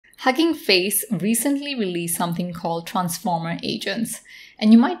Hugging Face recently released something called transformer agents.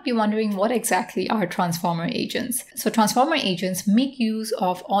 And you might be wondering what exactly are transformer agents. So transformer agents make use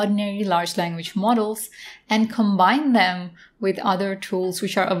of ordinary large language models and combine them with other tools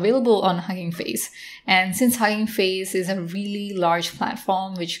which are available on Hugging Face. And since Hugging Face is a really large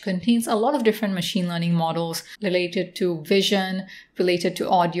platform which contains a lot of different machine learning models related to vision, related to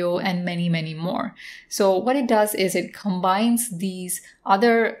audio, and many, many more. So what it does is it combines these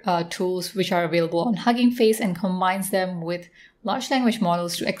other tools which are available on Hugging Face and combines them with large language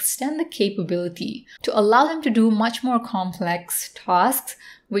models to extend the capability to allow them to do much more complex tasks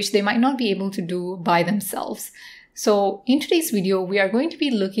which they might not be able to do by themselves. So in today's video, we are going to be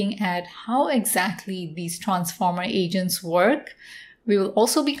looking at how exactly these transformer agents work. We will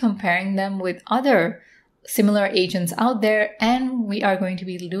also be comparing them with other similar agents out there, and we are going to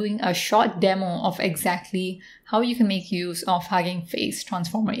be doing a short demo of exactly how you can make use of Hugging Face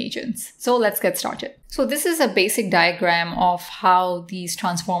transformer agents. So let's get started. So this is a basic diagram of how these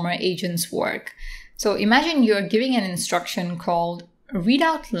transformer agents work. So imagine you're giving an instruction called read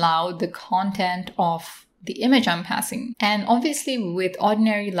out loud the content of the image I'm passing. And obviously with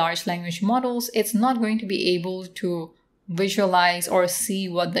ordinary large language models, it's not going to be able to visualize or see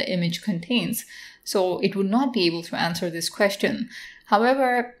what the image contains. So it would not be able to answer this question.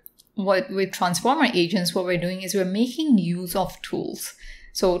 However, with transformer agents, what we're doing is we're making use of tools.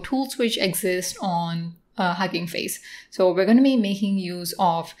 So tools which exist on Hugging Face. So we're going to be making use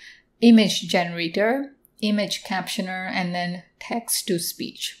of image generator, image captioner, and then text to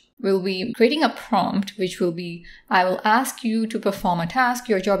speech. We'll be creating a prompt, which will be, I will ask you to perform a task.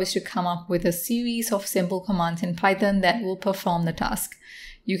 Your job is to come up with a series of simple commands in Python that will perform the task.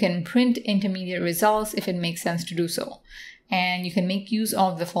 You can print intermediate results if it makes sense to do so. And you can make use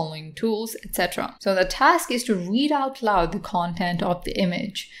of the following tools, etc. So the task is to read out loud the content of the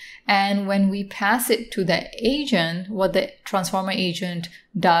image. And when we pass it to the agent, what the transformer agent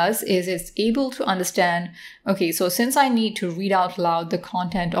does is it's able to understand, okay, so since I need to read out loud the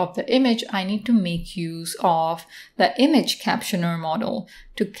content of the image, I need to make use of the image captioner model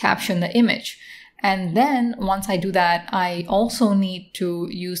to caption the image. And then once I do that, I also need to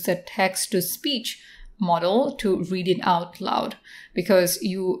use the text to speech model to read it out loud because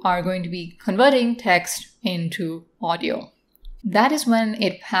you are going to be converting text into audio. That is when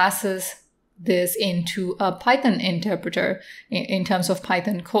it passes this into a Python interpreter in terms of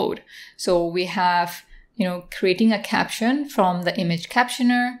Python code. So we have, creating a caption from the image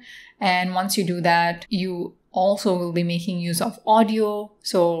captioner. And once you do that, you also will be making use of audio.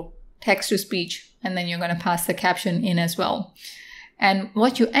 So text to speech, and then you're going to pass the caption in as well. And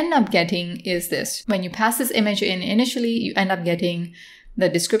what you end up getting is this. When you pass this image in initially, you end up getting the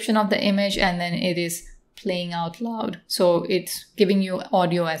description of the image, and then it is playing out loud. So it's giving you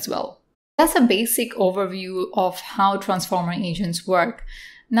audio as well. That's a basic overview of how transformer agents work.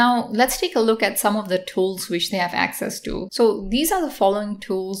 Now let's take a look at some of the tools which they have access to. So these are the following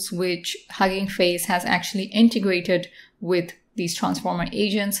tools which Hugging Face has actually integrated with these transformer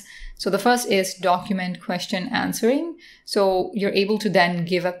agents. So the first is document question answering. So you're able to then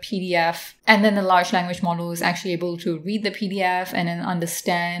give a PDF, and then the large language model is actually able to read the PDF and then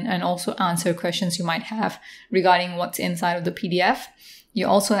understand and also answer questions you might have regarding what's inside of the PDF. You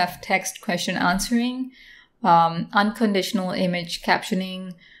also have text question answering, unconditional image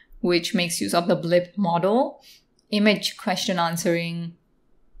captioning, which makes use of the blip model, image question answering.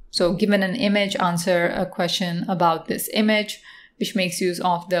 So given an image, answer a question about this image, which makes use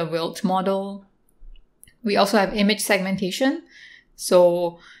of the Wilt model. We also have image segmentation.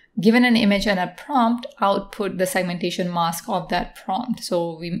 So given an image and a prompt, output the segmentation mask of that prompt.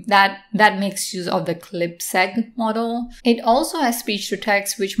 So that makes use of the clip-seg model. It also has speech to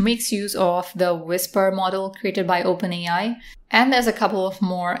text, which makes use of the Whisper model created by OpenAI. And there's a couple of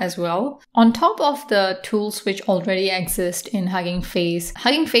more as well. On top of the tools which already exist in Hugging Face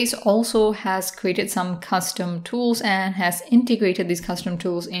also has created some custom tools and has integrated these custom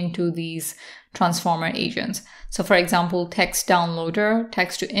tools into these transformer agents. So for example, text downloader,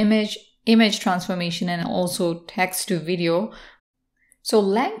 text to image, image transformation, and also text to video. So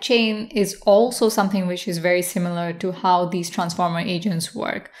Langchain is also something which is very similar to how these transformer agents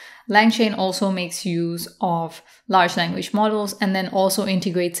work. Langchain also makes use of large language models and then also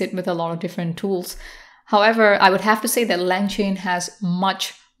integrates it with a lot of different tools. However, I would have to say that Langchain has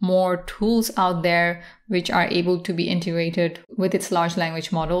much more tools out there which are able to be integrated with its large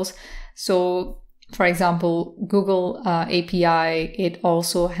language models. So for example, Google API, it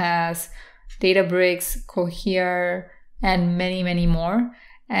also has Databricks, Cohere, and many, many more.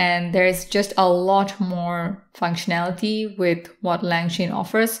 And there's just a lot more functionality with what Langchain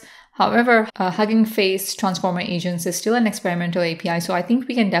offers. However, Hugging Face Transformer Agents is still an experimental API, so I think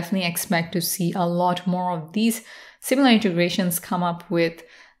we can definitely expect to see a lot more of these similar integrations come up with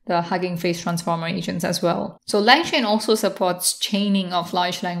the Hugging Face Transformer Agents as well. So Langchain also supports chaining of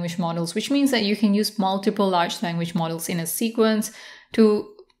large language models, which means that you can use multiple large language models in a sequence to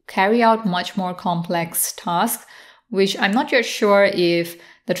carry out much more complex tasks, which I'm not yet sure if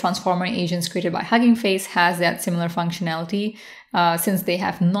the transformer agents created by Hugging Face has that similar functionality, since they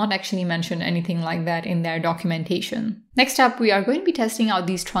have not actually mentioned anything like that in their documentation. Next up, we are going to be testing out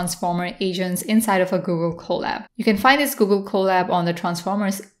these transformer agents inside of a Google Colab. You can find this Google Colab on the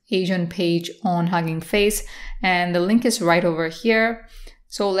Transformers agent page on Hugging Face, and the link is right over here.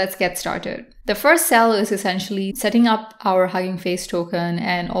 So let's get started. The first cell is essentially setting up our Hugging Face token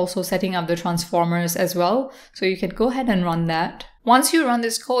and also setting up the transformers as well. So you can go ahead and run that. Once you run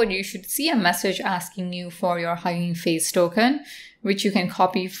this code, you should see a message asking you for your Hugging Face token, which you can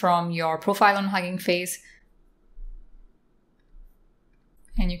copy from your profile on Hugging Face.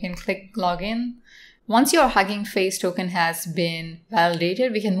 And you can click login. Once your Hugging Face token has been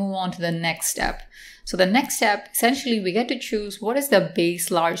validated, we can move on to the next step. So the next step, essentially, we get to choose what is the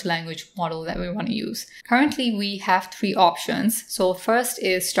base large language model that we want to use. Currently, we have 3 options. So first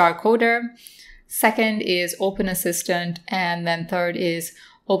is StarCoder, second is Open Assistant, and then third is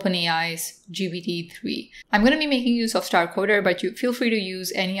OpenAI's GPT-3. I'm going to be making use of StarCoder, but you feel free to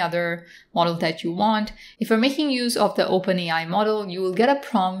use any other model that you want. If you're making use of the OpenAI model, you will get a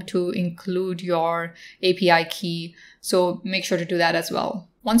prompt to include your API key. So make sure to do that as well.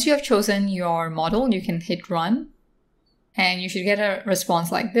 Once you have chosen your model, you can hit run and you should get a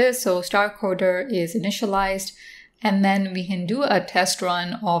response like this. So StarCoder is initialized, and then we can do a test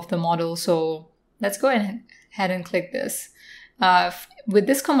run of the model. So let's go ahead and click this. With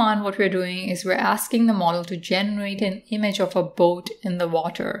this command, what we're doing is we're asking the model to generate an image of a boat in the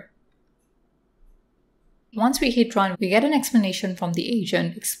water. Once we hit run, we get an explanation from the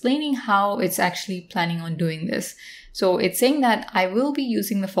agent explaining how it's actually planning on doing this. So it's saying that I will be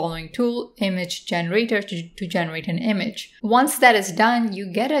using the following tool, image generator, to generate an image. Once that is done, you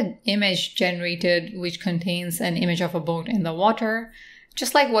get an image generated which contains an image of a boat in the water,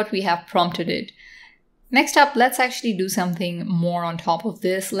 just like what we have prompted it. Next up, let's actually do something more on top of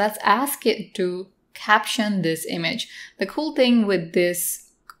this. Let's ask it to caption this image. The cool thing with this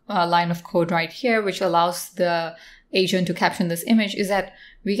line of code right here, which allows the agent to caption this image, is that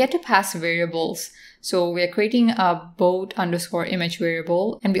we get to pass variables. So we're creating a boat underscore image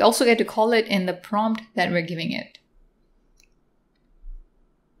variable, and we also get to call it in the prompt that we're giving it.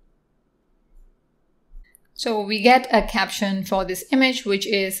 So we get a caption for this image, which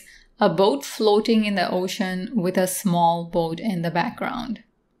is a boat floating in the ocean with a small boat in the background.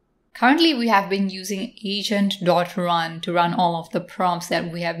 Currently, we have been using agent.run to run all of the prompts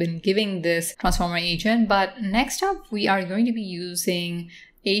that we have been giving this transformer agent. But next up, we are going to be using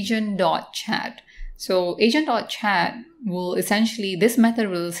agent.chat. So agent.chat will essentially, this method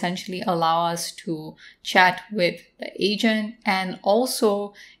will essentially allow us to chat with the agent, and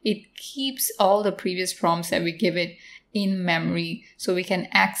also it keeps all the previous prompts that we give it in memory so we can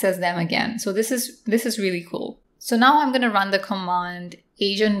access them again. So this is really cool. So now I'm going to run the command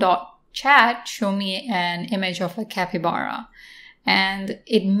agent.chat show me an image of a capybara, and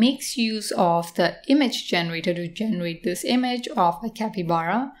it makes use of the image generator to generate this image of a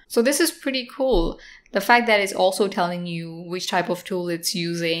capybara. So this is pretty cool. The fact that it's also telling you which type of tool it's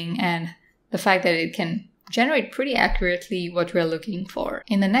using, and the fact that it can generate pretty accurately what we're looking for.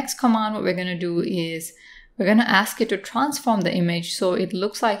 In the next command, what we're going to do is we're going to ask it to transform the image so it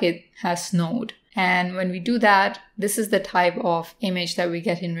looks like it has snowed. And when we do that, this is the type of image that we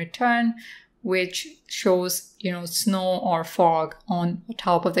get in return, which shows, snow or fog on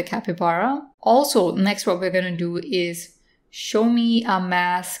top of the capybara. Also, next what we're going to do is show me a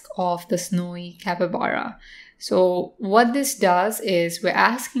mask of the snowy capybara. So what this does is we're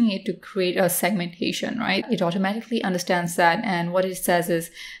asking it to create a segmentation, right? It automatically understands that, and what it says is,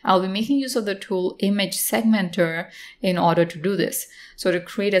 I'll be making use of the tool image segmenter in order to do this. So to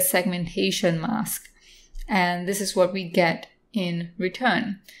create a segmentation mask, and this is what we get in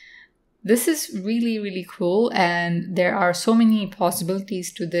return. This is really, really cool, and there are so many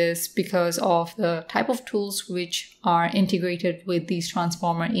possibilities to this because of the type of tools which are integrated with these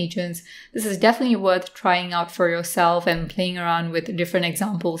transformer agents. This is definitely worth trying out for yourself and playing around with different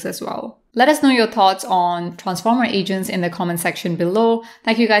examples as well. Let us know your thoughts on transformer agents in the comment section below.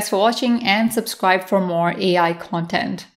 Thank you guys for watching, and subscribe for more AI content.